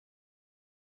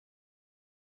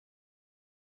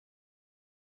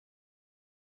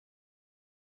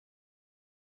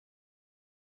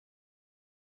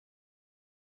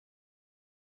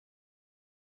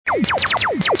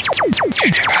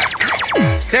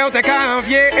C'est où t'es qu'à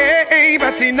envier, bah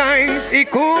c'est nice, c'est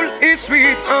cool, c'est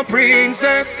sweet, en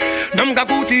princess. N'aime qu'à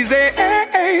coutiser,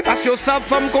 parce que sa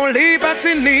femme qu'on lit,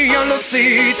 batini en le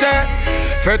site.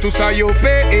 Fais tout ça, yo,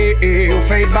 paye, ou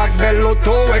fait back belle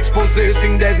auto, exposé,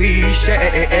 signe de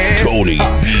richesse. Tony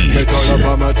Beats. Mais t'en as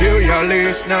pas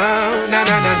matérialiste, now, na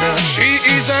na na na. She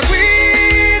is a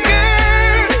queen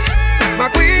girl, my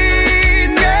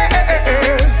queen girl,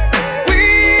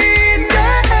 queen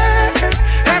girl.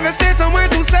 Ever sit on where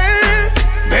to sell,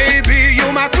 baby,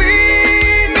 you my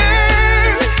queen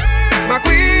girl, my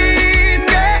queen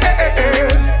girl,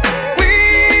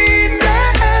 queen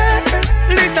girl.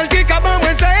 Les seuls qui cabent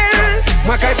mademoiselle,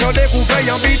 moi qu'elle fait découvrir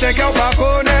y'en vite un cœur pas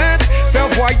connaître. Faire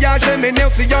voyager, mener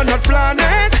sur notre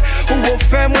planète. Ou au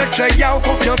fait, moi, tchaya, ou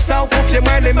confiance ça, ou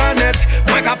confiez-moi les manettes.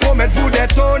 Moi, qu'à promettre vous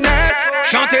d'être honnête.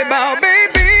 Chantez bas,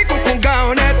 baby, coucou, gars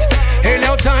honnête. Et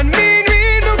l'automne,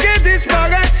 minuit, nous qui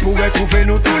disparaître. Pour retrouver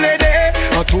nous tous les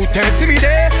deux, en tout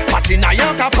intimidé. Patina,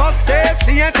 y'en qu'à poster,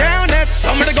 si internet.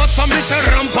 Some of the gods, some listen,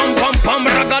 ram, pam, pam, pam,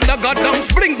 ragadagadam,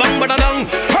 spring, bang, badadang.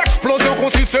 Explosion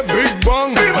consiste, big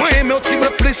bang. Moi, aimé au type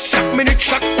plus, chaque minute,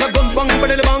 chaque seconde, bang,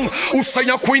 badadabang. Ou ça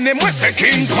y'a queen et moi, c'est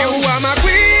King Kong. You are my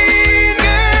queen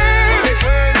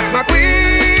girl, my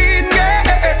queen girl,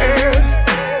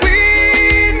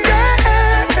 queen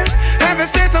girl. Ever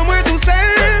sit on moi tout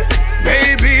seul,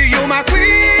 baby, you my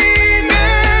queen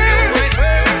girl,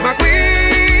 my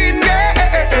queen girl,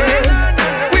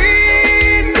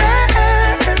 queen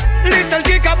girl. Les seuls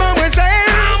qui cabent moi c'est,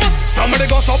 some of the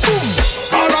gossip boom,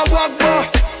 à la wagba,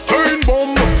 t'es une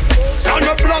bombe, ça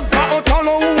ne plaque pas au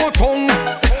talon ou au tongue.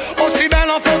 Aussi belle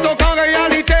en photo qu'en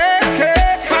réalité,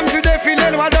 femme du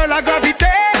défilé, loi de la gravité.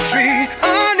 J'suis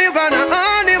en Nirvana,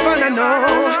 non.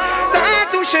 T'as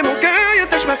touché mon cœur, you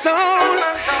touch ma soul.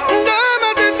 Dans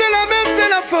ma tête c'est la merde, c'est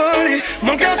la folie.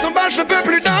 Mon cœur s'emballe, je peux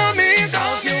plus dormir.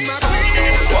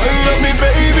 Wind up me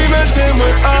baby,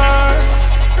 mettez-moi hard.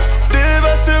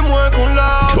 Dévaste-moi qu'on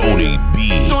l'a. Tony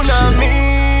Beats. Tsunami.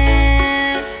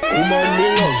 Woman me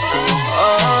love so.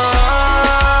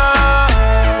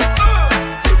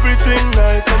 Everything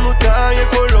nice, on nous taille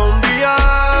Colombia.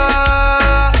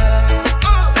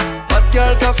 Pas de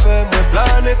gal qu'a fait, moi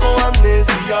plané con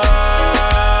amnésia.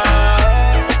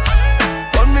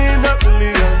 1 in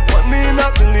a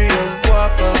billion,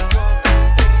 guapa.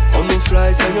 On nous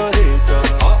fly, señorita.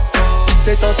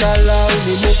 C'est en ta là, on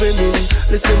est mauvais mine.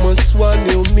 Laissez-moi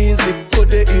soigner aux musiques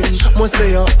codéine. Moi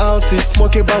c'est un artiste, moi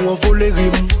qui bat ou voler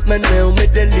rime. Maintenant on met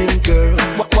des lignes, girl.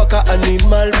 Moi qu'un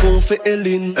animal, bon fait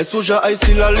Eline. Et soja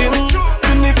ici la ligne.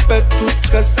 Une pète tout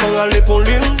stress sans aller pour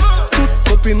ligne. Toute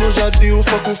copine nous j'ai dit ou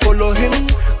fuck ou follow him.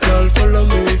 Girl follow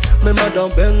me, mais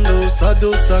madame Bendo, sa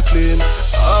dos sa clean.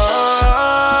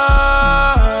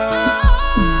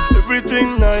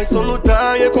 Everything nice, on nous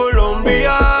taille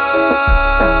Colombia.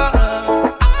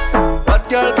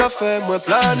 Gal café, moi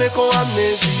plané con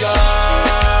amnésia.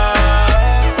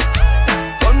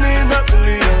 1 in a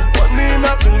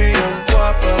billion,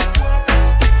 guapa.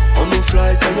 On nous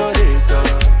fly, señorita.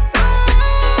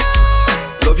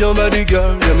 Love your body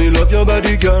girl, yeah me love your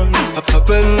body girl. À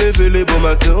peine levé les beaux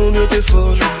matins, on était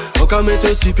folle. On qu'à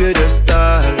mettre si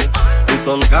piédestal. Et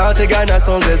sans carte et gagne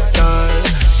sans escale.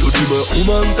 Yo dis-moi où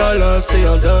mental là, c'est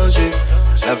en danger.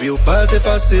 La vie ou pas t'es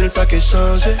facile, ça qui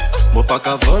changé. Moi pas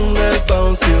qu'à vendre rêve pas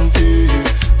en santé.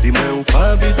 Dis-moi ou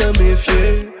pas besoin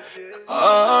méfier.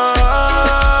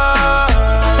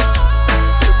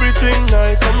 Everything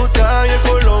nice, on nous taille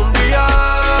Colombia.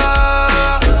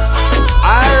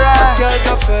 Alright. Quel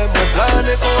café, moi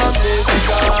plané pour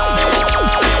amnésia.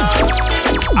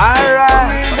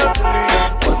 Alright.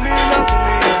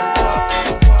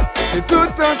 C'est tout le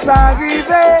temps ça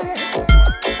arrivé.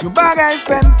 Nous bagaille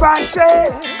fait fâcher.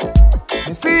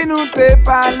 Mais si nous t'es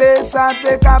parlé, ça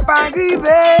t'est capable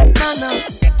d'arriver. Non.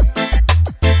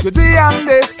 Je dis à me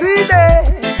décider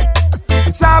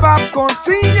que ça va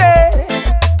continuer.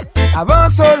 Avant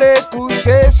le soleil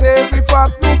couché, chérie, faut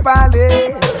que nous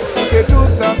parler. Que tout le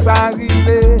temps ça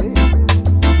arrivé.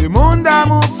 Le monde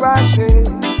d'amour fâché.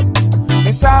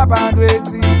 Mais ça va doit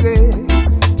tirer.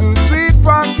 Tout de suite,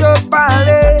 faut que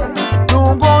parler.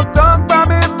 Nous bon temps pas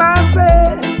m'émasser.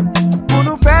 Pour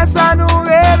nous faire ça, nous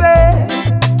rêver.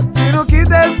 Si nous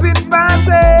quittons le vite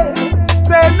passé,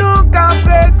 c'est nous qui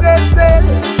regretter.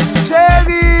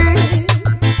 Chérie,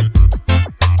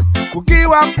 pour qui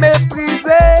va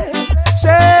mépriser.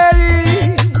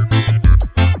 Chérie,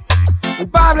 ou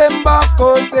pas le bon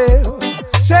côté.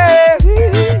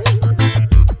 Chérie,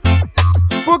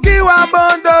 pour qui va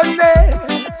abandonner.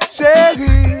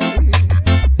 Chérie,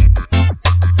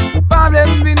 ou pas le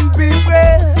vite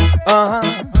vibrer.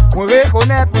 Moi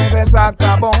reconnaître, moi faire ça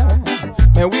qu'à bon.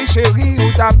 Mais oui, chérie. chérie,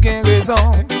 ou t'as bien raison.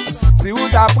 Si ou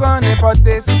t'as pris n'importe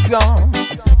décision,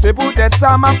 c'est peut-être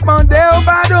ça m'a demandé au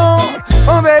pardon.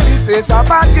 En vérité, ça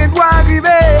pas qui doit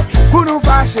arriver. Pour nous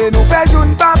fâcher, nous faire jour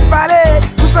ne pas parler.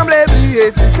 Nous semble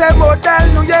oublier si c'est modèle,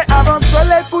 nous y est avant le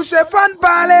soleil couché, faut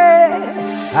parler.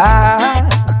 Ah,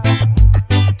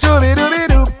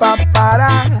 choubi-doubi-dou,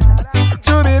 papara.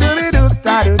 Choubi-doubi-dou,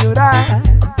 ta-dou-dou-da.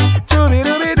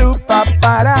 Choubi-doubi-dou,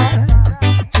 papara.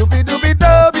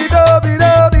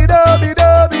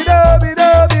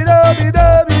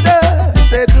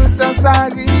 C'est tout un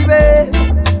s'arriver.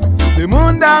 Le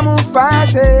monde d'amour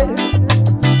fâché,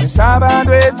 mais ça va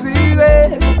doit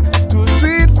tirer. Tout de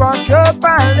suite, faut que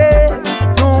parler.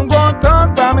 Nous contents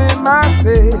pas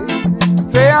m'émasser.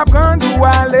 C'est apprendre ou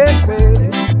à laisser.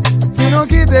 Si nous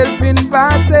quittons le fin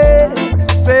passé,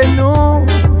 c'est nous.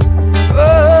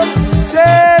 Oh,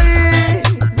 chérie.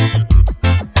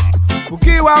 Pour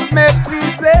qui va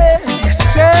mépriser,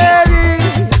 chérie.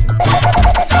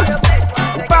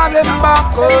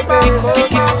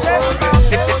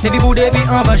 Baby pour depuis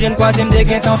en bas, j'ai une croisée, m'de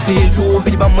gain sans fil tout.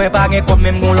 Puis bon, moi pas gain comme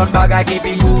même mon l'autre bagaille qui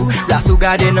paye tout. La sous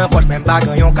garder dans poche, même pas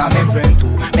gain, yon quand même joindre tout.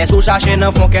 Mais sous chercher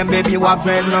dans fond, qu'un baby wap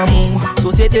joindre l'amour.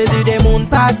 Société du démon,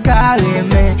 pas carré,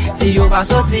 mais si yo pas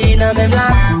sorti dans même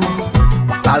la cour.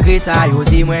 Malgré ça, yo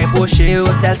dit moi poché, yo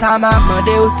celle ça m'a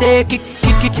demandé, yo c'est qui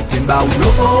t'aime ou lo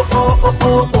oh oh oh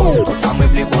oh oh. Ça me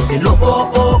plaît bosser lo oh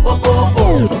oh oh oh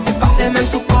oh. Passer même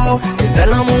sous corps, fais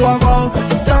l'amour avant,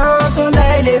 tout un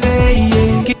soleil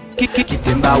l'éveillé. Qui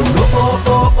t'aime ou lo oh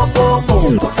oh oh oh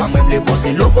oh. Ça me plaît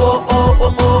bosser lo oh oh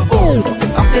oh oh oh.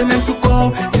 Passer même sous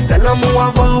corps, fais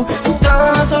l'amour avant, tout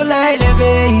un soleil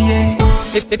l'éveillé.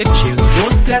 Chérie, no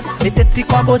stress, mettez tes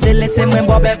corps posés, laissez-moi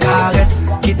boire belle caresse.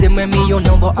 Quittez-moi million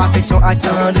nombre affection à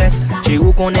tendresse. Chérie,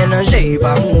 ou qu'on est un j'ai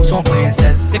pas mon son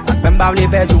princesse. Même pas les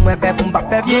perdre, moi père pour m'pas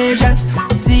faire bien geste.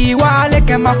 Si ou allez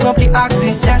qu'elle m'accomplit avec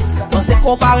tristesse. Pensez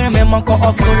comparer même encore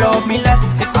aucun love me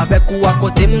laisse. Avec ou à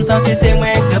côté, m'sentir c'est moi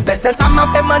de best. Celle ça m'a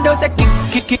fait demander c'est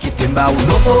qui t'aime ou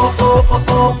lo oh oh oh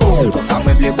oh oh. Ça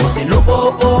me plaît bosser lo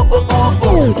oh oh oh oh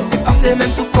oh. Passer même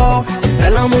sous corps, fais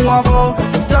l'amour avant,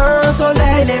 tout un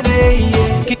soleil l'éveillé.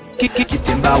 Qui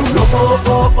t'aime ou lo oh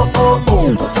oh oh oh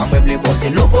oh. Ça me plaît bosser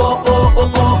lo oh oh oh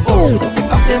oh oh.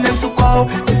 Passer même sous corps,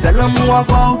 fais l'amour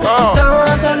avant, tout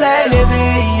un soleil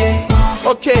l'éveillé.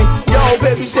 Ok, yo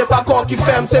baby c'est pas corps qui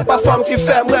fait, c'est pas femme qui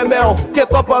fait, ouais mais on qui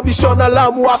trop ambition dans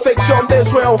l'amour, affection,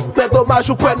 besoin. Mais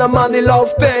dommage ou quoi dans money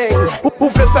love thing. Ou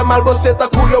vle faire mal bosser ta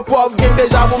couille au pauvre gang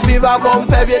déjà pour vivre avant, me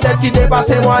faire vieux d'être qui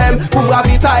dépasse moi-même. Pour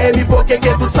m'ravitailler mi pour que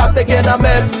tout ça te gagne dans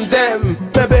même dem.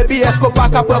 Mais baby est-ce qu'on pas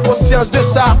capable conscience de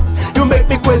ça? You make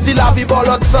me crazy la vie bon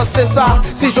l'autre sens c'est ça.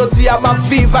 Si je dis à ma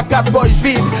vivre à 4 boys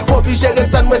vide, obligé de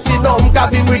rentrer moi sinon m'ka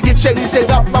vie moi qui chérie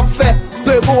c'est rap m'a fait.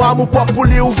 De bon amour propre pour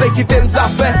lui, ouvre quitter nous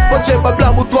affaires. Bon Dieu me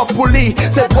blanc ou trop pour lui.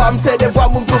 C'est toi m'sais des fois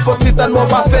m'm tout faut tellement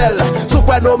pas faire. Sous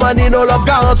quoi no money no love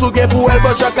garantie ou gain pour elle, bon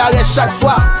je caresse chaque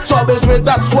soir. Sans besoin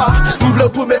d'asseoir, m'vle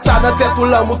tout mettre ça dans tête tout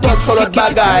l'amour tout sur l'autre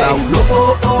bagaille. Lo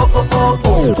oh oh oh oh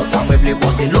oh. Ça me plaît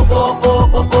bosser lo oh oh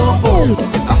oh oh oh.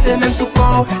 Passer même sous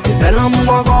corps, fais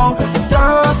l'amour avant, tout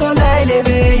un soleil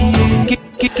l'éveillé.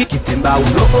 Qui t'aime ou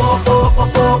lo oh oh oh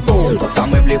oh oh. Ça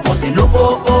me plaît bosser lo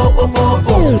oh oh oh oh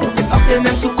oh. Passer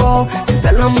même sous corps,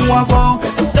 fais l'amour avant,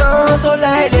 tout un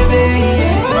soleil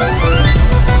l'éveillé.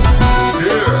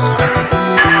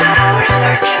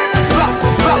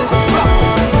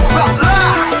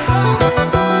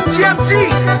 TMT,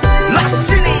 La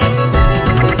City.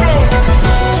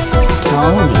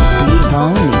 Tony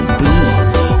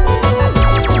Beats.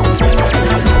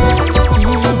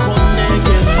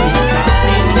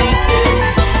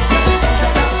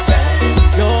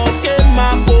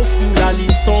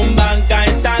 Son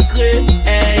bagay sacré,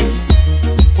 hey.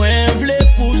 When vle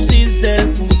pou si zel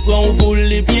pou gon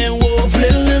voulez bien ou vle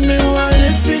reme ou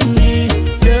ale fini,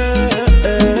 girl.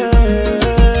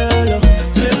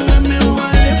 Vle reme ou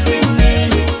ale fini,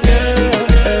 girl.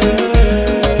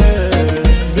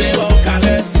 Vle ou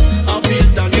caresse, en pile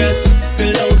tendresse, que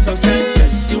là ou sans cesse, que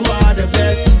si ou a the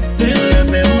best. Vle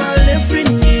reme ou ale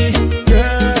fini,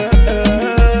 girl.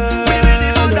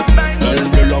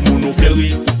 De l'amour nous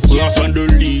flérit. Prends soin de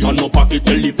lui, on n'a pas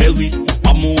quitté les péris.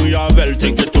 Amour yavel,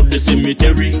 take it to the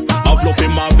cemetery. Enveloppe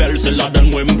ma belle, c'est la donne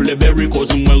moi m'vle berry.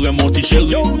 Cause moi remonte chérie.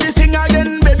 Yo, me sing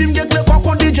again, baby, m'get le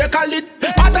coco DJ Khalid.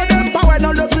 Attendez pas ouais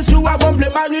dans le futur avant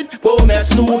m'vle maride.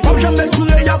 Promesse nous, comme jamais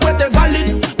sourire y'a pour être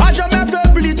valide. Pas jamais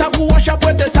faibli, ta couche y'a pour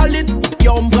être solide.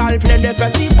 Yo m'bral plein de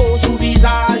petits beaux sous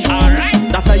visage.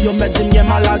 T'as fait yo mettre une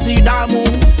maladie d'amour.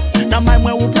 Dans ma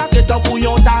main ou plaqué ton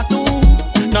couillon tatou.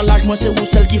 Dans l'âge, moi, c'est vous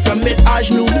celle qui fait mettre à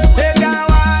genoux. Hey, girl,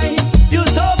 why you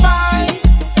so fine?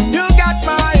 You got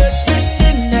my head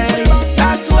spinning.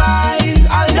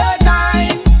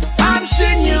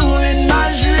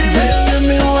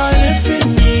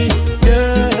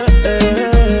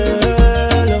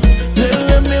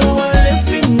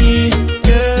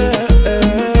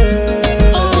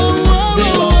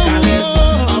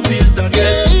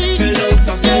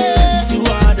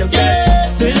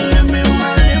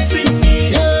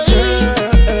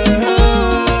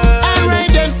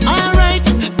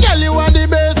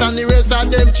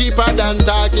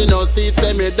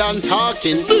 me done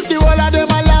talking. The whole of them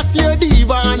a last year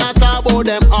diva and I talk about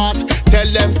them art. Tell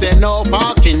them say no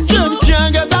parking. Them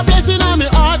can't get a blessing on me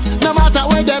heart. No matter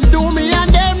what them do me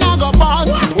and them not go part.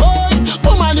 Boy,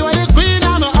 woman you are the queen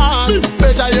of my heart.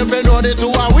 Better if you know the two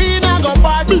are we not go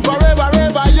part. Forever,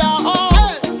 ever, yeah. Oh,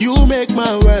 you make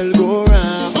my world go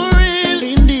round. For real,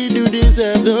 indeed you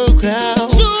deserve the crown.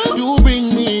 You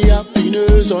bring me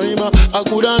happiness, so I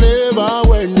coulda never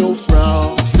wear no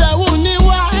frown. Say only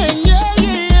one, yeah,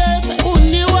 yeah. Say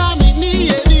only one me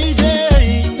need DJ.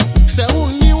 Say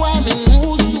only one me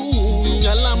musu.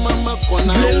 Yalla mama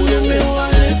kona. Vele me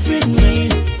wale fit me,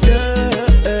 girl.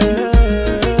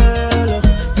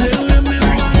 Vele me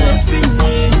wale fit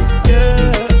me,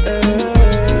 girl.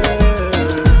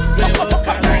 Vele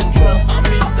kana so I'm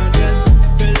in the dress.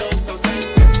 Vele so sense,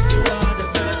 you are the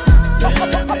best.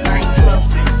 Vele me wale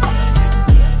fit me.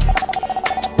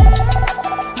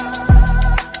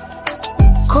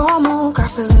 Comment qu'a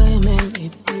fait même et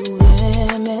puis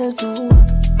aimer tout.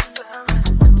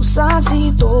 Ou senti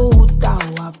tôt ou tard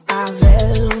ou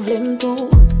avec l'aime tout.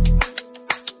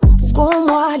 Ou comme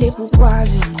moi les pourquoi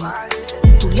j'aime.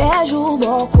 Tous les jours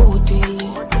bon côté.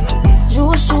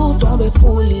 Jour sous tomber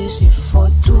pour laisser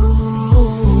photo.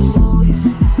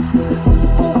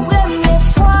 Pour première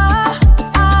fois.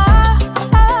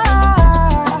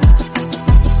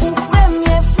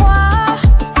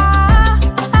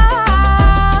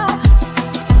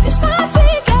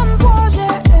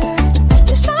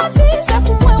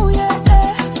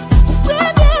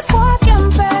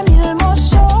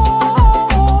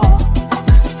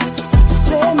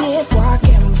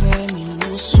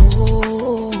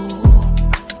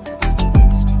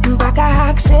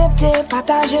 Accepter,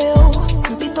 partager,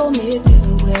 plutôt mettre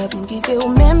m'bref, m'quitter ou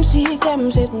même si qu'aime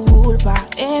c'est pour pas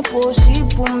impossible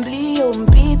pour m'oublier,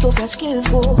 plutôt faire ce qu'il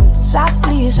faut. Ça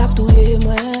plie, ça touille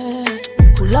moi.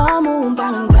 Pour l'amour,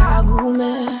 pas même gagou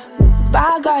mais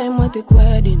bagaille moi t'es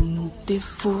quoi de nous t'es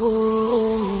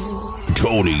faux.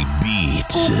 Tony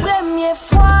Beats. Pour première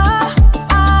fois.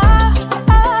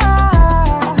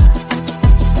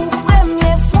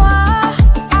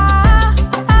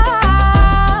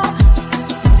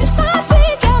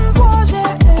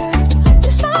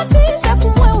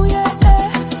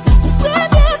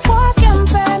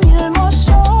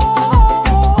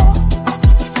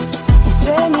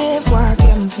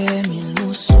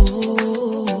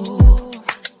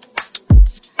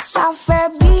 Ça fait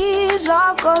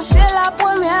bizarre quand c'est la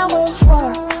première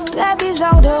fois. Très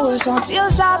bizarre de ressentir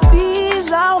ça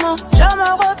bizarrement. Je me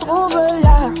retrouve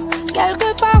là,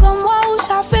 quelque part en moi où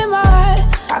ça fait mal.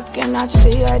 I cannot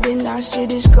say I did not see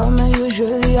this coming.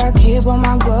 Usually I keep all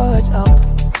my guards up.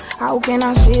 How can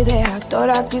I say that I thought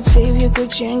I could save you, could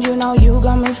change you, now you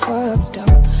got me fucked up.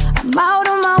 I'm out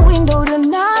on my window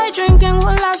tonight, drinking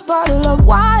one last bottle of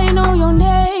wine, know your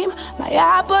name.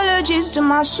 My apologies to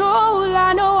my soul,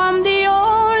 I know I'm the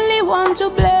only one to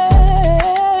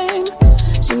blame.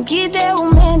 Si m'quitter ou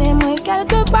m'aimer,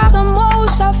 quelque part en moi où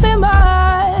ça fait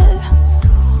mal.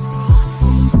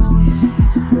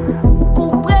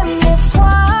 Pour première fois.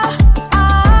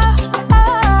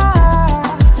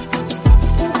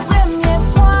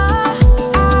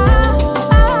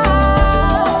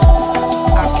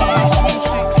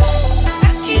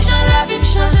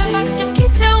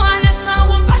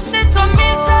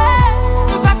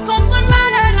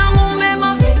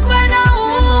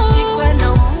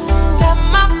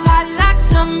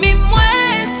 Mi moi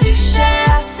si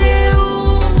j'ai assez ou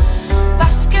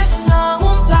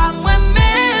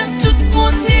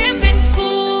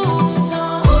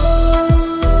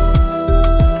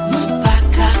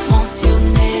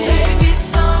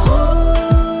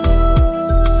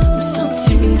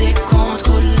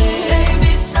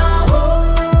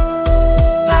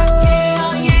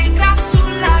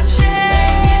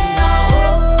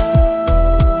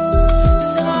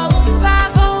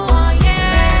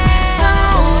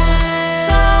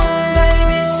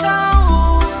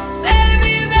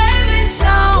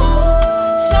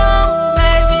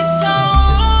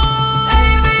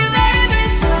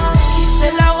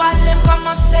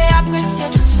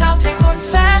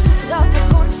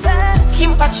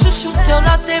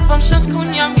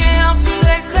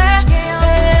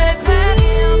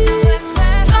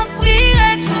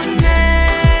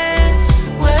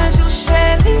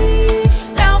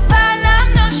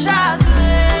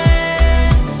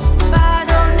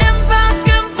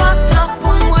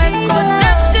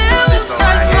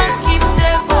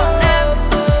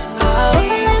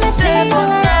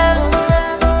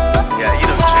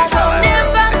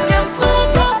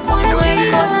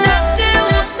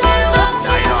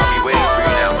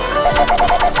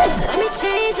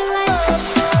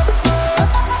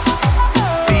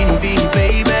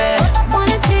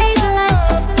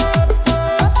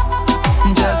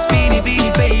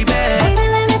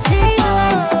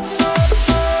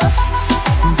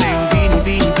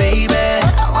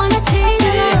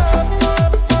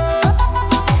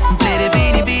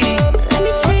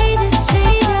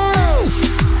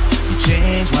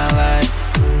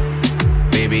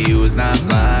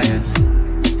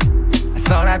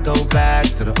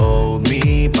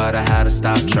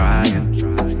stop trying.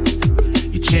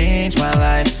 You changed my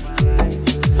life,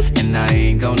 and I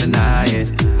ain't gonna deny it.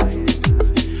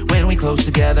 When we close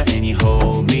together and you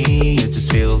hold me, it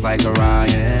just feels like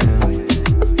Orion.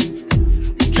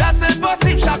 Just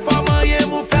impossible, chaque fois moyen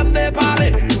vous fait me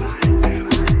déparler.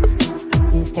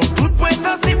 Ou contre tout point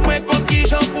sensible, moi contre qui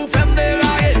j'en pour faire me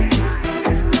dérailler.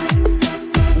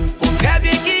 Ou contre très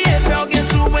bien qui est fait bien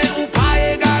sous moi ou pas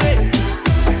égaré.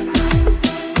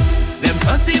 Them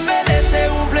sentis me laisser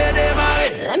ou plaît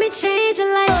démarrer. Let me change your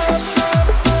life.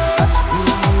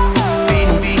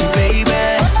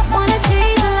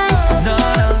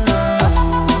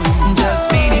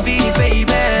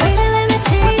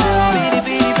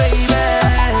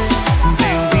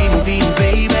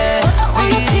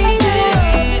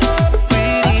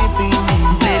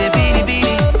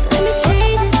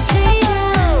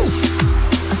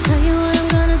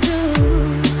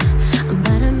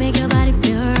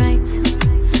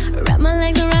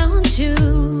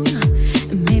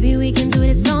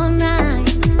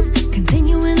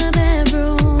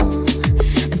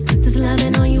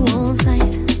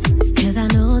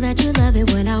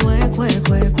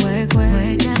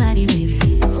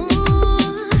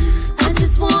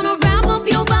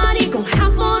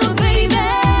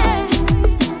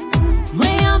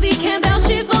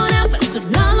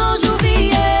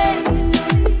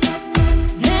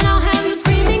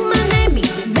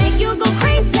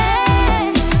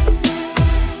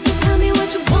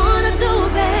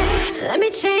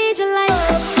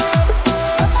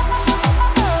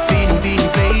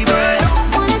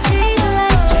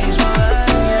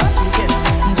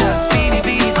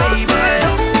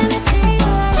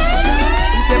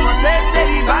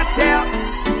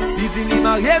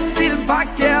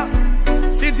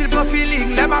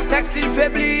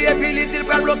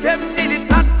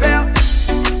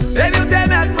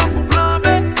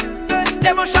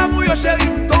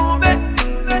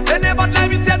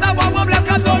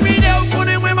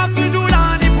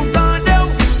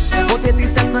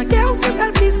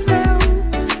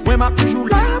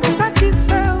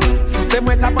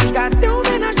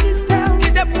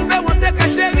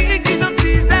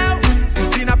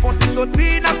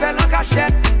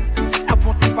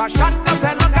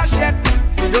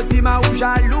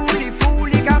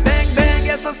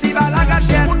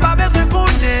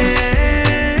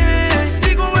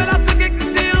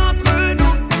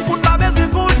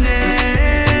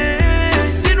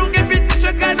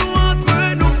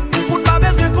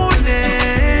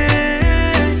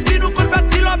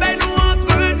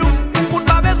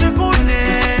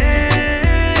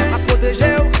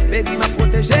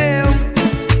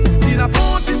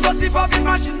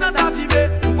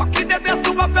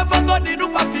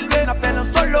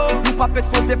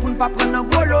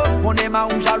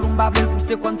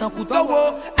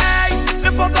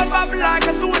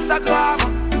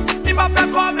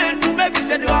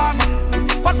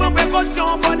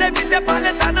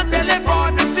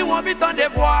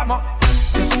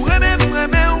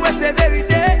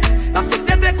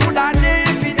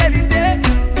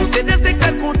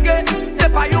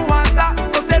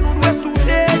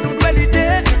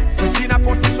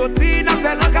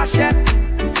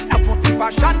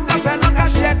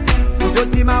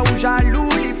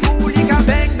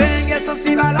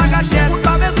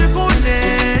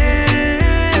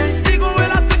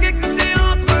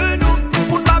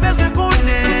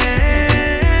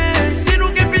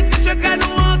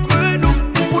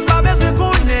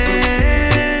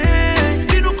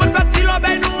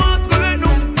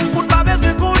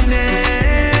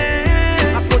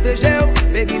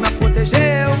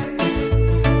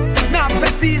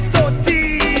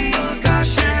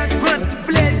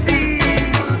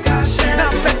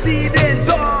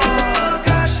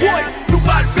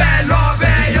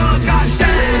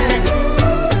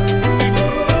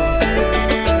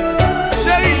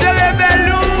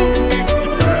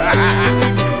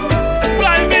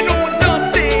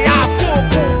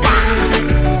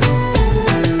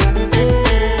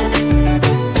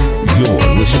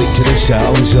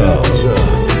 Sounds of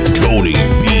Tony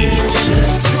Beat.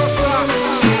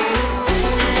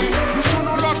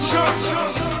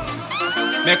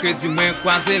 Mercredi, moi,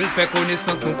 croisé, le fait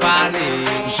connaissance, nous parler.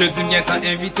 Jeudi, m'y temps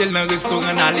invité dans le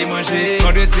restaurant, aller manger.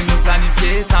 Vendredi, nous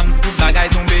planifier, samedi, tout bagaille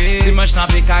tombé. Dimanche, n'a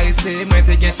pas caressé, moi,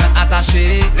 t'es bien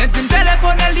attaché. Lundi,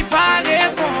 téléphone, elle n'y pas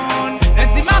répondre.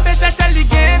 Lundi, m'a fait chercher, elle y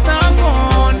gagne en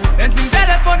fond. Lundi,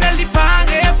 téléphone, elle n'y pas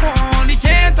répondre. Il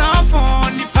gagne en fond,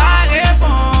 il n'y pas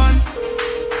répondre.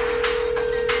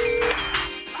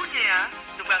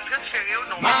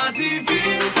 Ma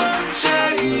divine bonne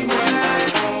chérie, moi,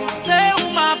 c'est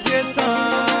où ma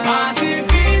prétend. Ma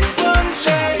divine bonne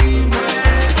chérie,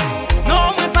 moi,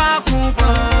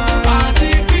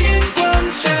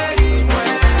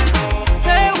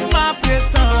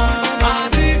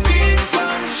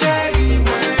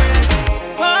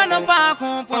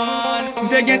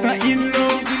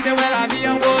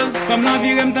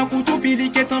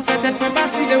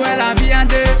 te ouais la vie en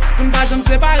deux, pour ne pas jamais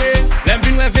séparer. L'aime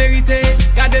une vraie vérité,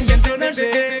 gardez bien ton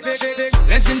danger.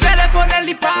 L'intime téléphone, elle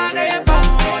y paraît pas.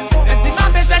 L'intime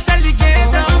m'appelle chercher, elle y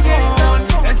guette en fond.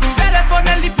 L'intime téléphone,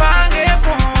 elle y paraît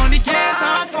pas. Elle y guette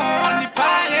en fond, elle y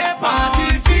paraît pas.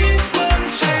 T'es vite comme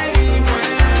chérie, moi.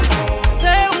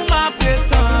 C'est où ma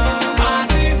prétend.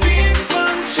 T'es vite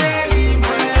comme chérie,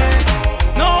 moi.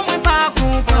 Non, moi pas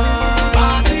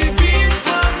comprendre. T'es vite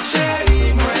comme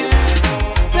chérie, moi.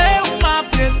 C'est où ma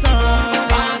prétend.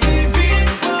 T'es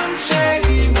vite comme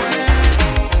chérie, moi.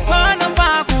 Moi non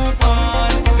pas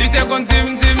comprendre. Il te compte dim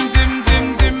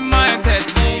ma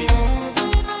tête li.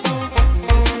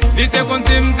 Il te compte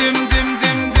dim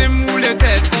ou les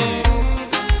têtes li.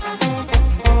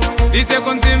 Il te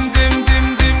compte dim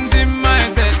ma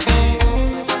tête li.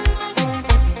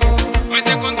 Il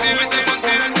te compte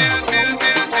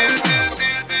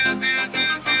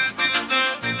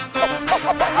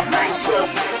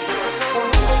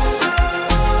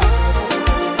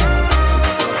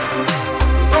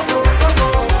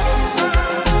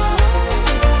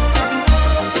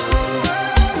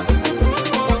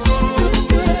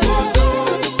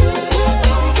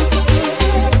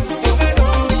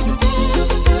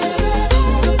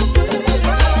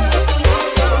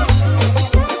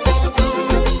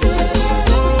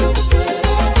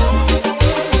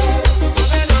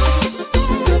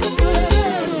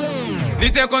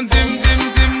L'ité con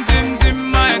dim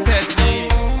ma tête li.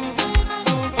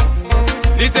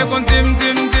 L'ité con dim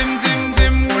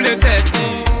ou les têtes li.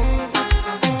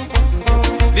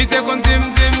 L'ité con dim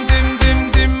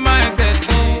ma tête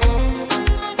li.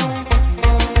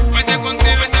 L'ité con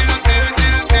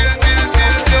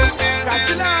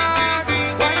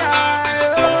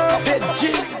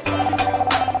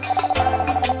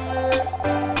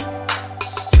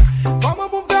Comment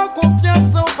vous faire confiance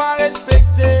sans pas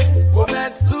respecter?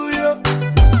 Promesse sous yo.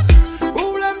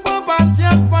 Ou l'aime pas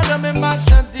patience pendant mes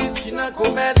marchandises qui n'a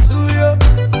commerce sous yo.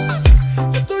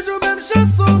 C'est toujours même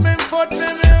chanson, même faute,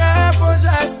 même erreur, faut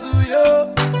j'ai sous yo.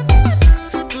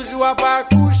 Toujours à pas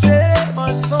coucher,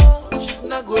 mensonge,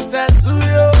 n'a grossesse sous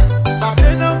yo. Pas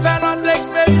bien nous faire notre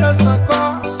expérience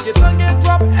encore. Qui t'en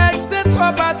trop ex et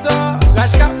trop bâtard.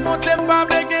 Lâche cap monter, pas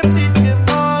blaguer, plus que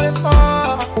mort et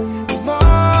fort.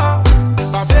 Mort.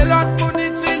 Pas bien l'autre pour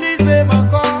n'utiliser mon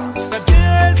corps.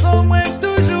 Raison, moi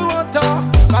toujours autant.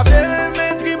 Ma belle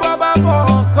maîtrise, bois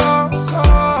encore.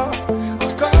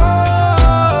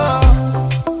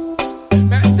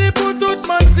 Merci pour tout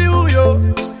menti ou yo.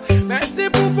 Merci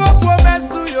pour vos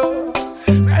promesses ou yo.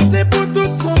 Merci pour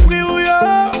tout compris ou yo.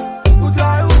 Pour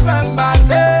toi ou faire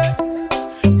passer.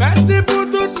 Merci pour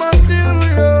tout menti ou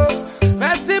yo.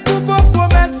 Merci pour vos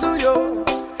promesses ou yo.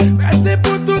 Merci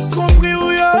pour tout compris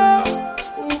ou yo.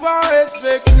 Ou va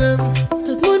respecter.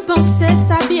 Tout le monde pensait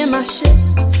ça bien marché.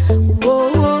 Oh,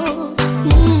 oh.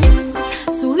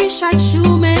 Souris chaque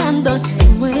jour, mais en dedans,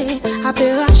 moi, à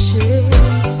péracher.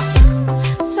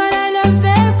 Soleil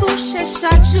levé, couché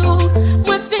chaque jour.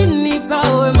 Moi, fini par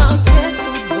remarquer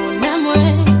tout bonheur, moi,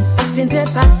 à fin de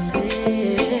passer.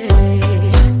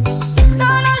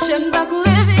 Non, non, j'aime pas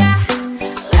courir bien.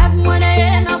 Rêve-moi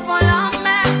d'aller dans le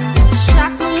lendemain.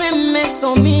 Chaque mois, met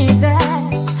son misère.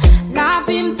 La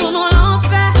vie me tourne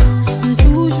l'enfer.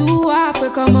 Toujours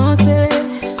après commencer,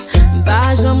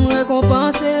 bah j'aime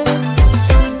récompenser,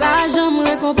 bah j'aime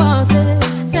récompenser.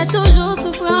 C'est toujours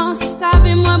souffrance, la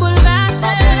vie moi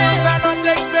bouleversée. Pas notre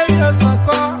expérience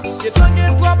encore. Qui t'en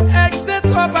trop ex et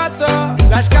trop bâtard.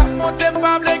 Lâche cap monter,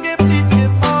 pas blaguer, plus que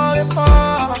mort et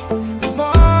fort.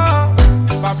 Mort.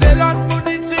 Pas blé l'autre pour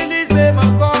n'utiliser mon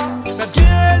corps. Mais qui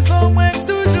raison, moi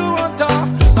toujours autant.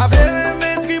 Pas blé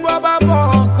maîtrise, bois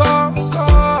encore.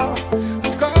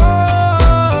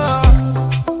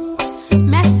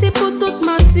 Merci pour tout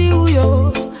menti ou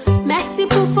yo. Merci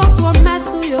pour faux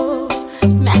promesses ou yo.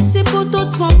 Merci pour tout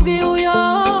compris ou yo.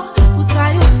 Pour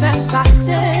travailler ou faire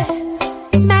passer.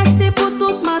 Merci pour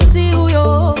tout menti ou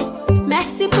yo.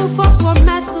 Merci pour faux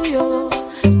promesses ou yo.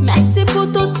 Merci pour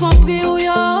tout compris ou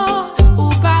yo. Ou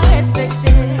pas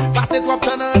respecter. Passez trop de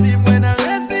temps dans la vie, moi n'a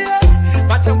réussi.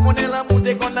 Pas de temps qu'on est l'amour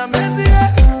dès qu'on a mesé.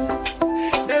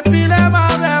 Depuis les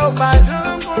marées au pas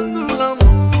j'aime qu'on nous l'amour.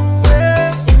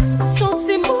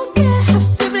 Senti mon cœur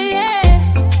s'oublier.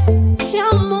 Qui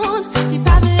a mon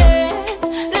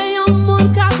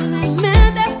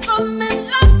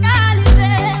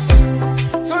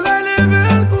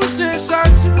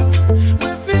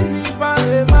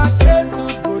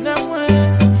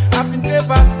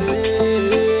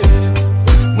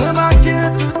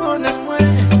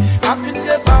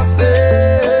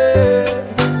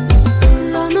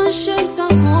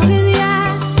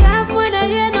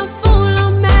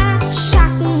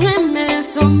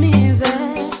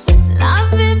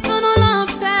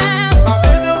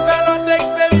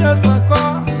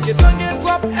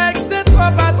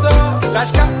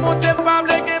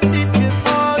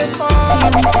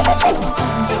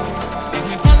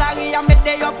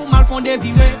yo pour mal fond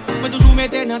dévirer. Moi toujours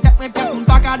mettez dans tête mes pièces pour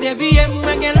pas qu'à dévier.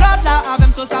 Moi gen l'autre là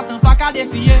avec so Satan pas qu'à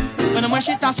défier. Pendant moi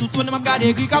chita sous tourne m'a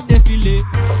regarder gris cap défiler.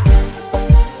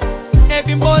 Et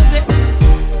puis m'poser.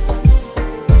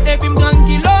 Et puis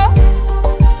m'tranquille.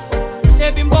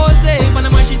 Et puis m'poser. Pendant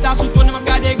moi chita sous tourne m'a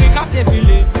regarder gris cap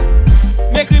défiler.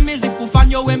 M'écris musique pour fan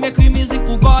yo et m'écris musique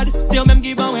pour God. C'est eux même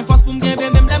qui vend une force pour m'grimper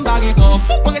même l'aime baguer corps.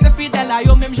 Moi j'étais fidèle à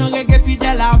yo même j'en reggae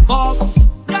fidèle à Bob.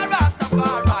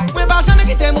 Moi pas jamais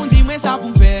quitter mon dit moi ça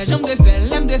pour faire. J'aime de faire,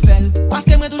 l'aime de faire. Parce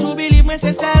que moi toujours believe moi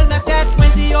c'est celle ma tête. Moi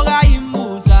si yo raïm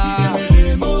moussa.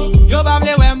 Yo pas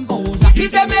vle ouais m'poussa.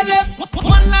 Quitte mes lèvres.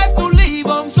 One life to live.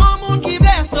 Son monde qui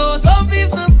blesse. Son vivre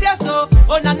sans stress.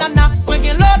 Oh nanana. Moi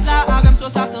gen l'autre là avec so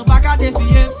Satan pas qu'à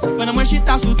défier. Pendant moi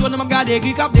chita sous toi, m'a regardé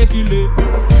gris cap défiler.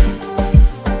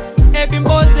 Et puis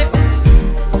m'poser.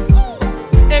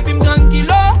 Et puis m'tranquille.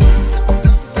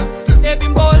 Et puis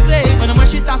m'poser. Pendant moi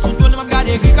chita sous toi, m'a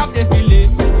regardé gris cap défiler.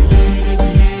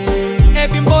 Et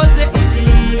puis m'poser.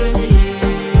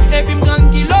 Et puis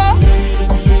m'tranquille.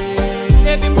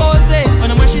 Et puis m'poser.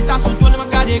 Pendant moi chita sous toi, m'a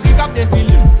regardé gris cap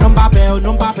défiler.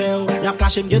 Non pas peur, y'a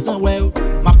caché m'get en well.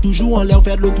 M'a toujours en l'air,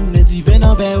 fait de l'eau tourner divin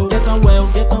en verre. Get en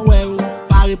well.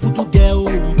 Paré pour toute guerre,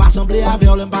 on pas sembler avec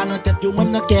l'homme pas dans tête, yo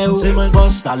même dans cœur. C'est mon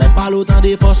gosse, t'as l'air pas l'autant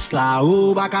des forces là.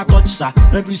 Oh, pas qu'à touch ça,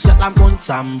 un plus 7 la m'conte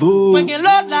ça m'beau. Moi gen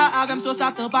l'autre là, avec so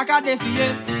Satan pas qu'à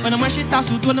défier. Pendant moi chita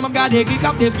sous toi, m'a regardé gris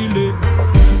cap défiler.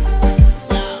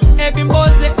 Et puis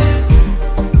m'poser.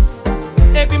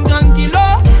 Et puis m'tranquille.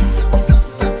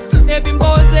 Et puis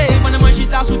m'poser. Pendant moi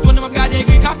chita sous toi, m'a regardé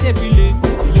gris cap défiler.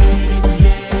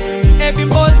 Et puis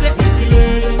m'poser.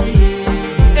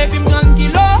 Et puis m'tranquille.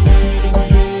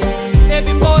 Et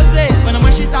puis m'poser. Pendant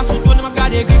moi chita sous toi, m'a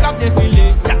regardé gris cap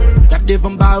défiler. Y'a des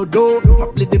femmes bas au dos, m'a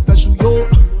plaidé des fesses sous yo.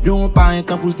 Yo pas un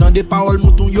temps pour dans des paroles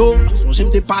mouton yo. Son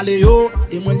j'aime te parler yo,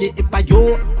 et moi les pas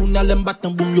yo. Qu'on a l'aime battre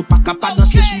boum yo, pas capable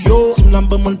danser sous yo. Si m'l'en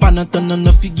bon pas dans temps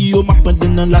dans figi yo, m'a prendre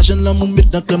dans l'argent là m'ou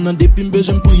mettre dans club dans depuis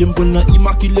besoin pour y m'prendre dans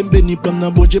immaculé béni comme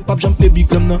dans bon Dieu pas j'en fais big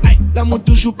comme dans. Là mon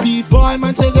toujours plus fort,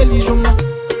 man c'est religion là.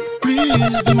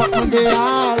 Please, dis-moi qu'on est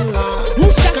Allah. Nous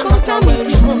chacun ça mais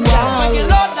qui font ça.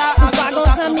 Pas dans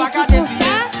ça mais qui font ça.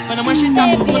 Pendant moi chita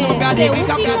sous toi, m'a regardé gris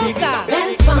cap défiler.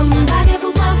 Belle femme, baguette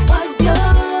pour moi pose yo.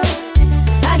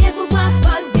 Baguette pour moi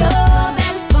pose yo.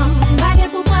 Belle femme,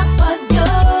 baguette pour moi pose yo.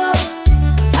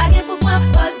 Baguette pour moi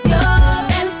pose yo.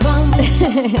 Belle femme.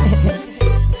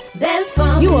 Belle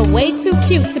femme. You are way too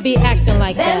cute to be acting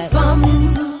like Belle that. femme.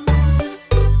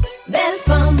 Belle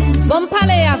femme. Bon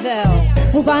parler avec.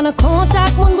 Ou pas dans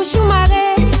contact, mon bouche ou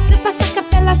marée. C'est pas ça qu'a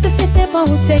fait la société pour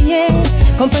vous essayer.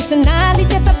 Comme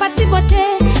personnalité fait partie beauté.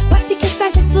 Pratique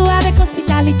sagesse ou avec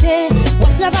hospitalité. Ou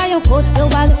travaille en côté, ou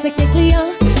va respecter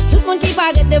client. Tout le monde qui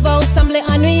paraît devant vous semble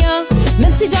ennuyant.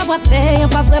 Même si job à faire, y'a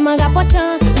pas vraiment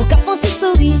rapportant. Ou qu'à fond si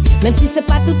souris, même si c'est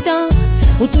pas tout le temps.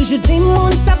 Ou toujours dit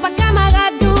moun, ça pas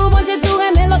camarade ou. Bon Dieu dit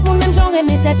mais l'autre moun, même j'en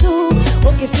remettais tout.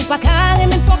 Ok, c'est pas carré,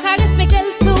 mais faut qu'à respecter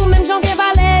le tout. Même j'en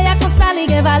valet, y'a qu'on s'allie,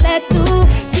 valet tout.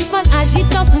 Si ce man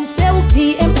agitant, pour c'est ou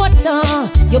plus important.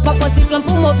 Y'a pas petit plan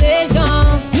pour mauvais gens.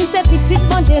 Nous c'est petit,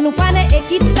 bon Dieu, nous pas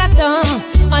d'équipe Satan.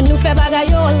 On nous fait bagaille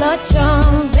au l'autre chance.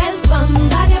 Belle femme,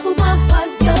 baguette pour moi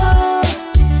pose yo.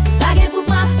 Baguette pour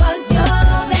moi pose yo.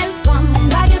 Belle femme,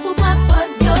 baguette pour moi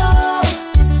pose yo.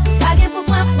 Baguette pour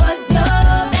moi pose yo.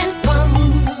 Belle femme.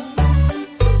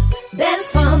 Belle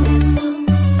femme.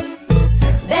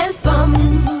 Belle femme.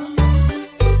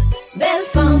 Belle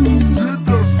femme.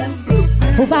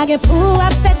 Ou baguette pour la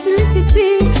fête titi.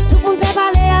 Tout le monde peut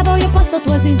parler avant, y'a pense à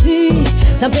toi Zizu.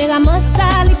 Tempérament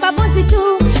sale, pas bon du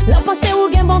tout. La pensée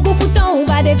ou gen bon goût pourtant ou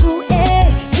va des goûts.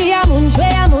 Crie à moun, jouer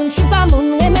à moun, chou pas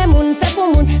moun, aimer moun, fait pour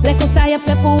moun. Les conseils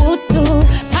fait pour tout.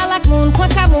 Parle avec moun, point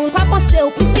qu'à moun, pas penser ou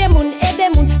plus que moun, aider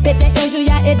moun. Peut-être un jour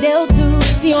y'a aidé ou tout.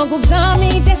 Si on groupe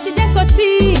d'amis décide de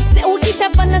sortir, c'est ou qui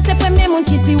chef bonne, c'est premier moun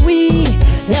qui dit oui.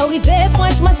 Là où rivé,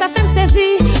 franchement ça fait me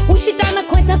saisir. Ou chita dans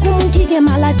coin tant qu'on moun qui gen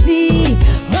maladie.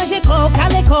 Ranger corps,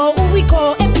 caler corps, ouvrir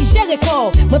corps, et puis gérer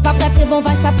corps. Moi pas prêter bon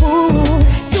va ça pour.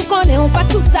 Si on connaît, on fait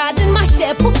tout ça, d'une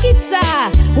marché pour qui ça?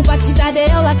 Ou pas chita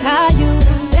dehors la caillou.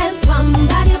 Belle femme,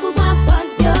 baguette pour moi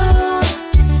pose yo.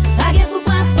 Baguette pour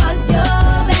moi pose yo.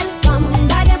 Belle femme,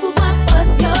 baguette pour moi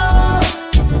pose yo.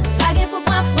 Baguette pour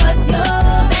moi pose yo.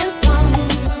 Belle femme.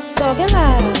 Sogela.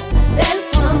 Belle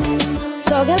femme.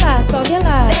 Sogela,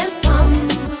 sogela. Belle femme.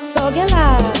 Sogela.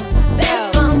 Belle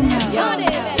femme.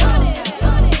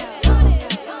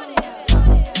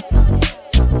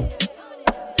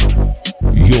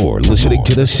 You're listening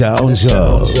to the sounds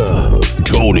of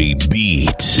Tony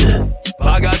Beats.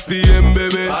 Pas gaspiller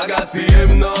bébé, pas gaspiller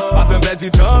non. Pas faire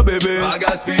petit temps bébé, pas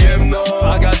gaspiller non.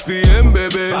 Pas gaspiller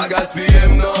bébé, pas gaspiller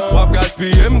non. Wap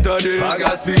gaspiller m'tendez, pas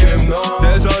gaspiller non.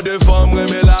 C'est genre de femme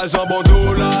remet l'argent bon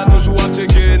tout là. Toujours à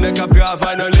checker, n'est qu'à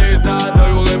travailler dans l'état. T'as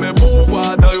y'aurait mes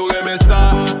pouvoirs, t'as y'aurait mes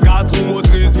ça. 4 roues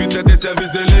motrices, vite tes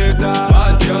services de l'état.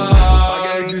 Pas de gars,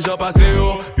 pas exigeant passer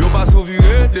yo pas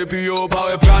souviré, depuis yo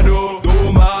pas prado.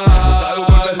 Dommage, ça yo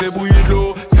pas c'est bouillir de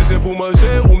l'eau. Si c'est pour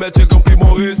manger ou mettre check up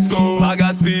mon resto. Pas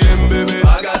gaspiller bébé,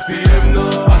 pas gaspiller non.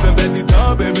 Pas faire petit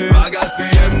temps bébé, pas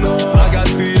gaspiller non. Pas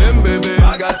gaspiller bébé,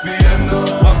 pas gaspiller non.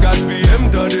 Pas gaspiller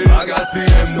m'tendez, pas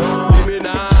gaspiller non.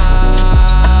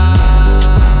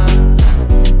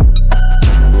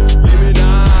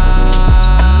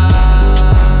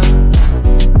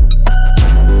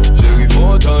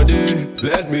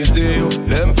 Let me see you,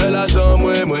 l'aime fait l'argent,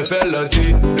 moi fait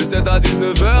l'anti. De 7 à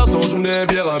 19h, son journée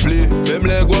bien remplie. Même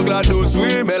les gros glados,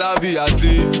 oui, mais la vie a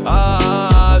dit.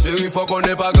 Chérie, faut qu'on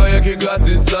ait pas gagné qui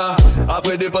gratis là.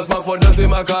 Après dépassement, faut danser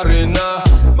Macarena.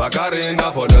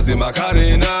 Macarena, faut danser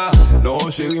Macarena. Non,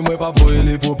 chérie, moi pas pour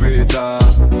les poupétas.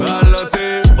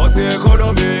 Ralenti, on tient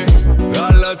économie.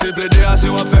 Ralenti, plaider à chez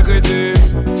on fait crédit.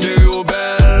 Chérie ou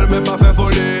belle, même pas fait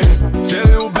folie.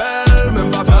 Chérie ou belle, même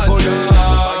pas fait folie.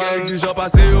 Exigeant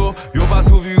passé yo pas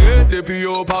souviré, depuis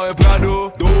yo pas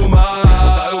prado. Dommage,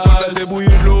 ça yo pas fait c'est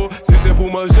bouillir de l'eau. Si c'est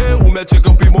pour manger ou mettre check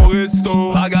up mon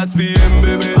resto. Pas gaspiller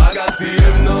bébé, pas gaspiller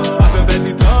non. Pas faire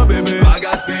petit temps bébé, pas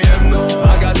gaspiller non.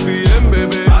 Pas gaspiller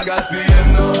bébé, pas gaspiller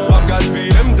non. Pas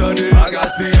gaspiller m'tendez, pas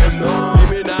gaspiller non.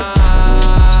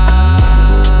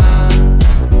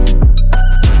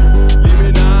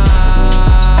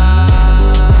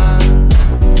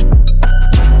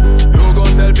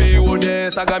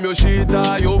 Instagram yo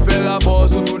chita, yo fait rapport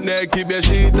sur tout nèg qui bien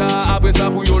chita. Après ça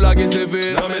pour yo laguer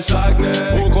CV, non mais chaque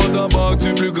nèg. Au compte en banque,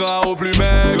 du plus grand au plus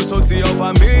maigre. Yo sorti en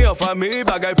famille,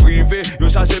 bagaille privé. Yo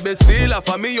chargé bestie, la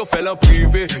famille yo fait l'en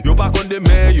privé. Yo par contre des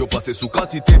mères, yo passé sous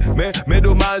quantité. Mais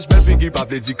dommage, belle fille pas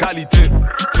fait dit qualité.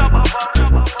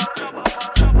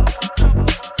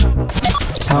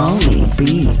 Tony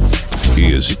Beats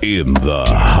is in the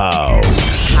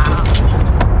house.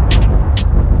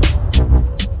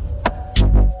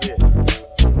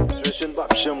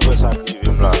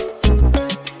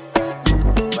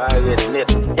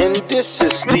 And this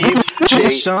is Steve J.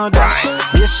 Mission dash,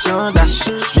 mission dash,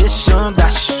 mission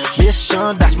dash,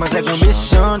 mission dash, mas é com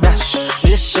mission dash,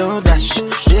 mission dash,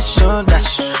 mission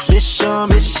dash,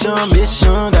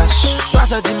 mission dash.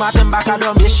 Passa de matem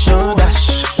bacador, mission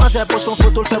dash. Mas é postou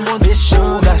foto, fait mon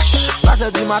mission dash.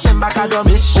 Passa de matem bacador,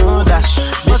 mission dash.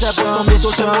 Mas é postou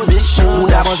foto, fait mon mission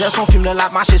dash. Mas é son film, la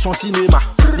marché son cinéma.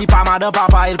 Li pa madame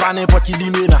papa, il pa n'importe qui li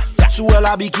mena. Sou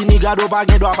la bikini gado pa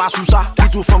gen doit pas sous ça. Qui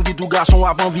tout femme, qui tout garçon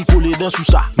wap envie coller dans sous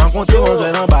ça. Man konte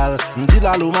manzel en bal, m'di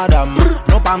la lo madame.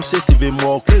 Non pas m'se Steve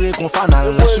moi, clairé kon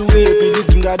fanal. Souye puis li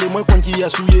di m'gade moi kon qui a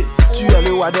souye. Tu es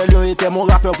le roi des lions, était mon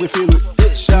rappeur préféré.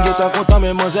 J'étais content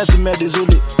mais manzel dit mais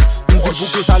désolé. M'di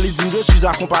pour que ça li dit je suis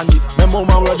accompagné. Même mon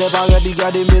membre de pareil di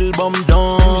gade mille bom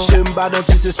dans. M'se m'ba dans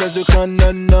petite espèce de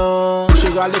canon.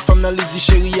 M'se gale femme nan li di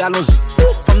chérie allons-y.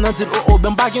 Femme nan dit oh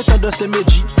ben pas gen temps de se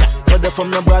medji. De femme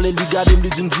nan brale li gade m'li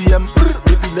di m'diem.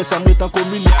 Depuis le sam est en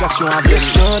communication avec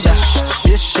Chandash,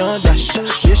 Chandash,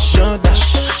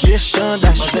 Chandash, Chandash,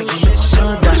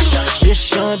 Chandash,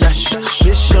 Chandash,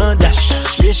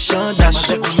 Chandash.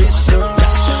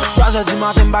 3h du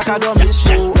matin m'baka dormir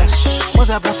chaud. Moi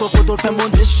c'est pour son photo fait mon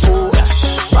dispo.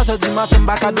 3h du matin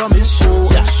m'baka dormir chaud.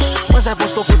 Moi c'est pour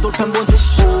son photo fait mon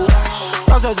dispo.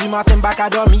 3h du matin m'baka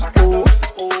dormir chaud.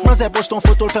 Moi c'est pour son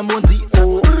photo fait mon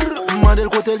dispo. Mandel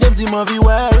côté l'em dit m'envie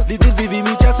well. Li dit vivi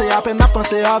mi tia c'est à peine à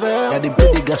penser avec. Y'a des peu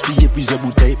de gaspiller plusieurs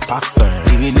bouteilles pas fin.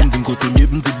 Il dit m'coté mieux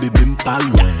m'dit bébé m'pas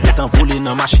loin. Étant volé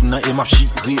dans machine et m'a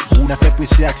chiré. Ou n'a fait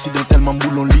presser accidentellement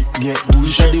boulon li. Bien ou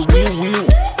j'ai des oui.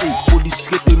 Police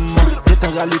rete moi.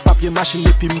 Étant râler papier machine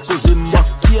et puis m'cause moi.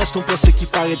 Qui est-ce ton pensée qui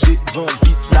paraît devant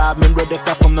vite là. Même le deck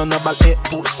ta femme dans balle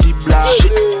impossible là.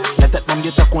 La tête m'en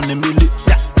guetta qu'on est mêlé.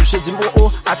 Monsieur dit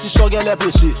oh, ati sorgel est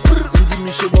pressé. Il dit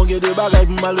monsieur bon gars des bagailles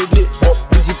vous mal réglé.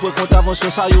 Il dit pour contravention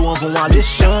ça yo on va aller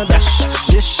Chandash,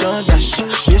 Chandash,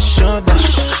 Chandash,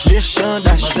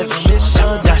 Chandash, Chandash,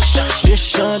 Chandash,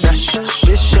 Chandash,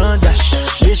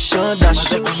 Chandash.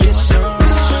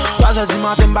 3h du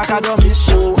matin m'baka dormir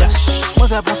chaud. Moi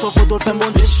c'est pour son photo fait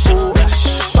mon dispo.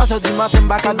 3h du matin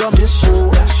m'baka dormir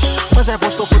chaud. Moi c'est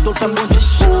pour son photo fait mon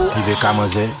dispo. Il veut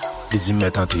commencer. Il dit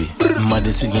m'être entré,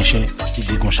 m'mande si gen chien, il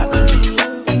dit qu'on chaque nuit.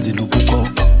 Il dit loup pour quoi,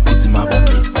 il dit ma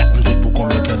vampire. Il dit pour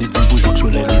combien de temps, il dit pour jour que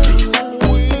soleil levé.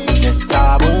 Mais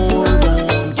ça bon,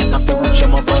 qui t'a fait bouger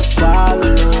mon pas sale.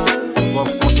 Mon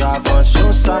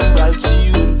contravention, ça me va le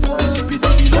tuyau.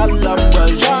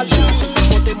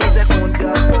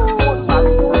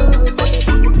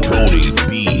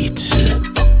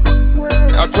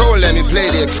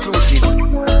 exclusive.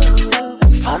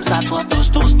 Femme ça toi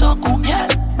tous ton coup miel.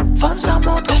 Femme ça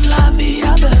montre la vie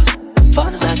à belle.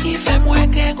 Femme ça qui fait moins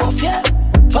qu'un gros fiel.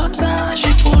 Femme ça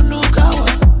agit pour nous kawa.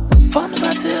 Femme ça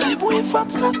terrible, oui, femme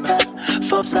ça belle.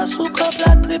 Femme ça sous comme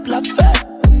la triple la fête.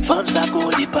 Femme ça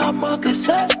gouli pas manquer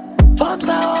seul. Femme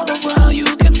ça all around you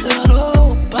can tell.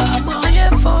 Oh, pas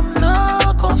moyen femme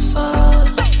non console.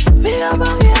 Via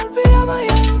Marielle, via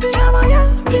Marielle, via Marielle,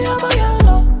 via Marielle,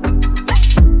 oh.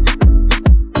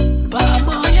 Pas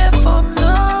moyen femme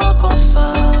non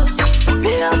console.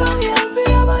 Via Marielle,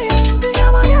 via Marielle, via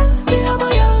Marielle, via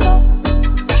Marielle, oh.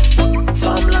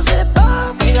 Femme là c'est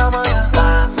bam, via Marielle,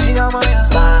 bam, via Marielle,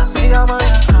 bam, via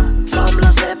Marielle. Femme là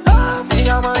c'est bam,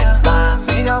 via Marielle, bam,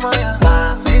 via Marielle,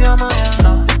 bam, via Marielle,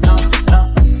 no, no, no.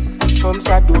 Femme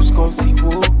ça douce comme si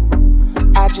beau.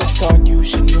 I just thought you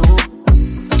should know.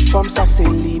 Femme ça c'est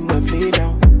li me vle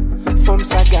now. Femme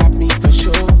ça got me for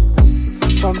sure.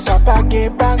 Femme ça pas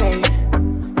gen pareil.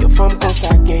 Yo femme kon ça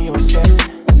gen yon sel.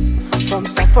 Femme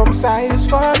ça is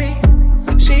for me.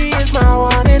 She is my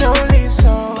one and only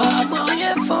soul. Pas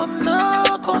moyen femme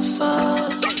non console.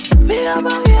 Via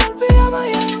Marielle, via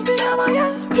Marielle, via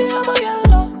Marielle, via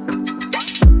Marielle, oh.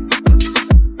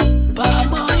 Pas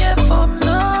moyen femme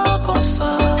non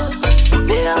console.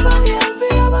 Via Marielle,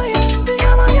 via Marielle,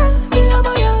 via Marielle, via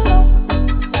Marielle,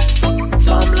 oh.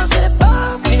 Femme là c'est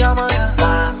bam, via Marielle,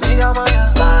 bam, via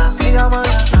Marielle, bam, via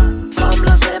Marielle. Femme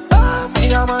là c'est bam,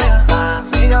 via Marielle, bam,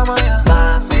 via Marielle,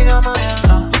 bam, via Marielle,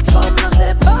 oh. Femme là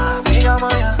c'est bam, via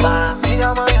Marielle, bam, via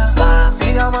Marielle, bam,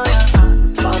 via Marielle.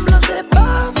 Femme là c'est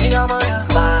bam, via Marielle,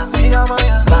 bam, via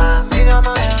Marielle, bam, via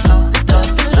Marielle, oh.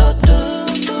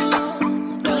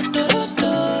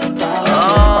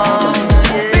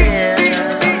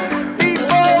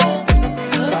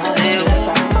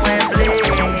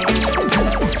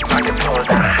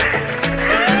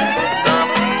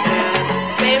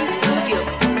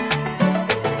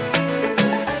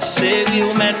 Chérie,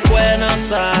 ou met quoi dans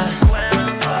ça?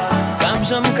 Femme,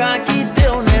 j'aime qu'à quitter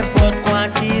ou n'importe quoi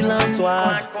qu'il en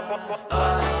soit.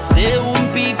 C'est où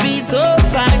m'pipito,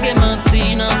 pas que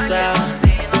menti dans ça.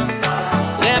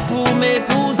 Prêt pour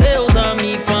m'épouser aux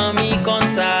amis, famille comme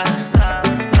ça.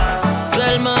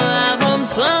 Seulement avant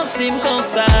m'sentir comme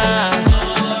ça.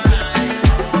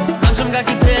 Femme, j'aime qu'à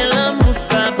quitter l'amour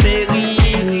sans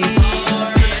péril.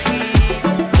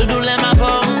 Tout douleur m'a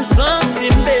pas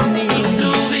m'sentir béni.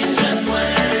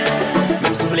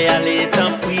 Souffler aller,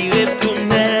 tant pis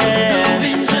retourner.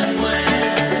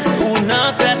 Ou non,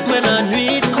 tête moi la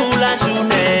nuit, coule la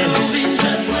journée.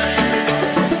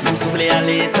 Souffler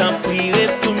aller, tant pis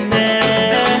retourner.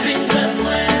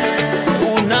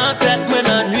 Ou non, tête moi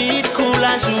la nuit, coule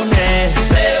la journée.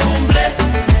 C'est oublé.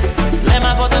 Les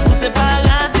ma porte pour c'est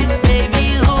paradis,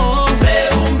 baby.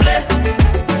 C'est oublé.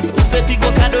 Ou c'est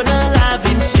pico cadeau dans la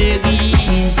vie, chérie.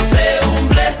 C'est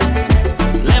oublé.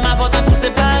 Les ma porte pour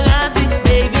c'est paradis.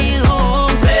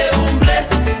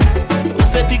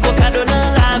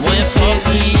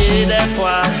 Chérie, des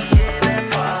fois,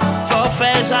 faut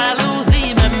faire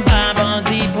jalousie, même pas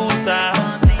bandit pour ça.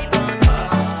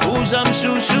 Ou j'aime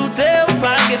chouchouter ou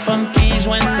pas que femme qui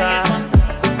joignent ça.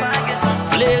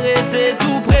 Flairer t'es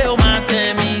tout près au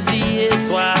matin, midi et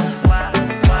soir.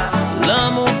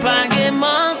 L'amour pas que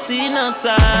menti dans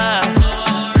ça.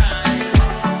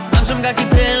 Même j'aime qu'à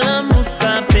quitter l'amour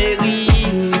sans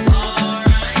péril.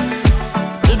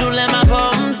 Tout douleur m'a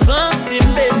pas m'sentir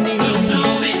béni.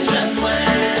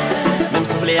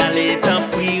 Souffler aller, tant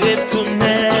pis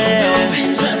retourner.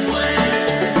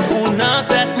 Ou non,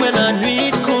 tête moi la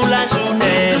nuit, coule la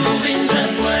journée.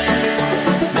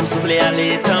 Même souffler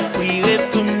aller, tant pis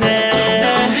retourner.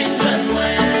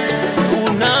 Ou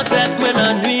non, tête moi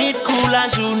la nuit, coule la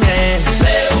journée.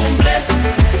 C'est oublé.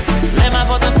 Les ma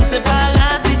porte pour c'est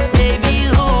paradis, baby.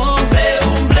 C'est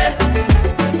oublé.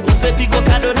 Ou c'est pico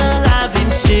cadeau dans la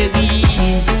vie, chérie.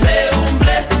 C'est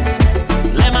oublé.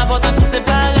 Les ma porte pour c'est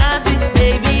paradis.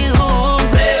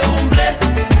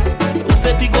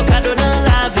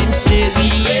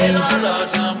 Chérie, dans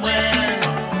l'orge en moi.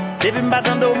 Depuis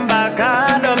m'battando m'baka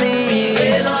dormi.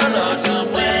 Dans l'orge en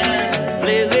moi.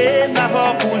 Flairer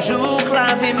d'abord pour jour que la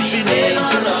vie m'finit.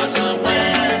 Dans l'orge en moi.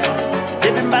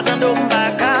 Depuis m'battando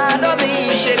m'baka dormi.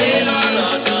 Chérie, dans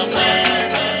l'orge en moi.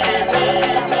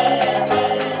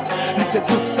 C'est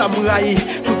tout ça m'raille,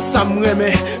 tout ça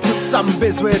m'remet, tout ça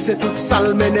m'besoin, c'est tout ça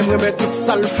l'mène, m'remet, tout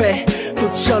ça l'fait. Tout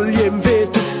j'en lié m'vé,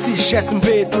 tout petit richesse,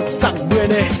 m've tout ça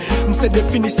brûlé. M'se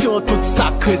définition tout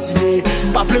ça crésier.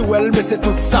 M'pas vle well, mais c'est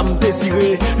tout ça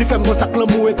m'désiré. Li fait m'contact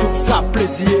l'amour et tout ça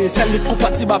plaisir. Celle li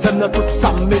compatible avec dans tout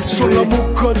ça m'mésiré. Sur l'amour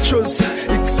grande chose,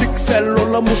 XXL.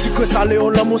 On l'amour sucré salé, on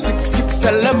l'amour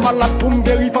XXL. Elle malade pour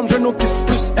m'guérir, femme je n'en kiss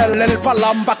plus elle. Elle pas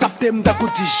là, m'pas capter m'da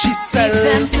côté Giselle.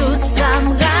 Femme tout ça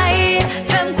m'raille,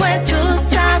 femme quoi tout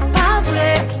ça pas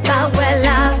vrai. Pas ouais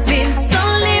la vie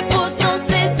sans les pourtant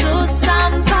c'est tout ça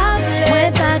m'pas vrai. Moi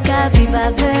pas qu'à vivre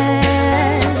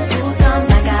avec, pourtant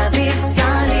pas qu'à vivre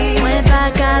sans lui. Moi pas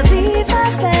qu'à vivre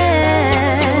avec,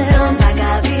 pourtant pas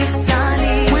qu'à vivre sans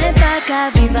lui. Moi pas qu'à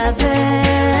vivre avec,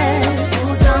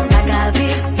 pourtant pas qu'à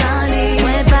vivre sans lui.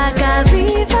 Moi pas qu'à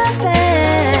vivre avec,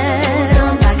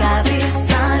 pourtant pas qu'à vivre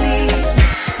sans lui.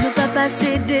 Nous pas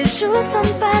passer des jours sans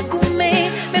pas comer,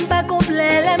 même pas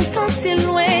complet, l'aime sentir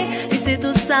loin. Et c'est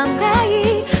tout ça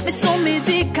m'raille, mais son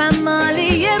médicament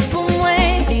lié pour moi.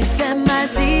 Il fait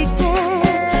m'addicter,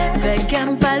 fait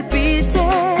qu'elle palpiter.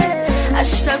 À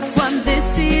chaque fois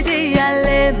m'décide d'y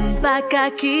aller, m'pas qu'à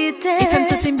quitter. Il fait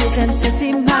m'sentir mieux, fait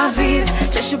m'sentir ma vive.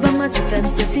 J'achète pas mentir, fait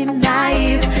m'sentir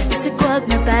naïve. Et c'est quoi que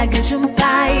mes bagages je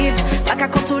m'païve. Pas qu'à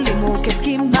contrôler mots, qu'est-ce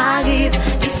qui m'arrive.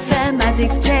 Il fait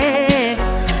m'addicter,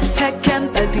 fait qu'elle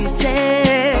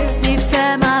palpiter. Il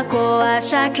fait ma quoi, à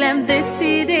chaque lème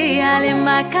décide d'y aller,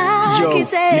 m'pas qu'à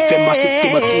quitter. Yo, il fait ma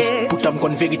symptomatie, pour t'am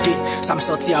gonne vérité. Ça me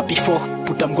sentit à plus fort,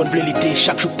 pour t'am gonne vérité.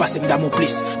 Chaque jour passe m'da mon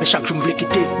plus, mais chaque jour m'vle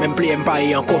quitter. Même play m'pa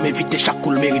et encore m'éviter chaque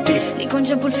coup le mérité. Li konn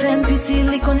j'aime pour le faire petit,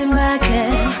 li konn m'baquer.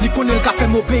 Li konn le café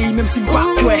mon pays, même si m'pas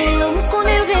quoi. Li konn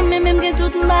le remé, même que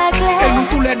tout m'baquer. Et nous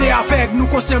tous les deux avec, nous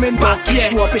conscients même pas qui est.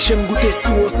 Si on empêche m'goûter si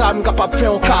on ça, m'capable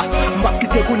faire un cas. M'pas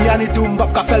quitter kounya ni tout, m'pas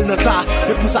qu'à faire le nota.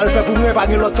 Et pour ça le fait pour moi, pas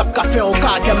l'autre cap qu'à faire un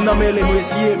cas. Qu'aime nan me les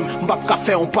m'resier, m'pas qu'à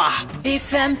faire un pas. Il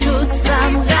fait tout ça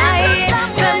m'raille,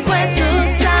 fait quoi tout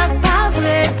ça pas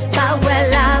vrai. Pas ouais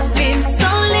la vie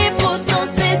sans les pourtant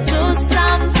c'est tout ça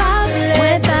m'pas vrai.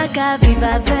 Moi pas qu'à vivre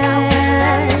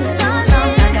avec, pourtant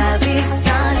pas qu'à vivre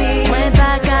sans lui. Moi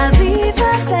pas qu'à vivre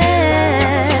avec,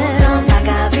 pourtant pas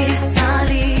qu'à vivre sans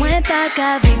lui. Moi pas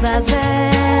qu'à vivre avec,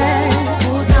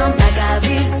 pourtant pas qu'à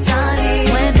vivre sans lui.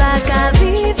 Moi pas qu'à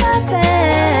vivre avec,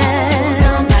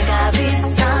 pourtant pas qu'à vivre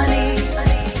sans lui.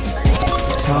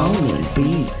 Tony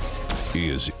Beats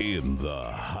is in the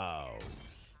house.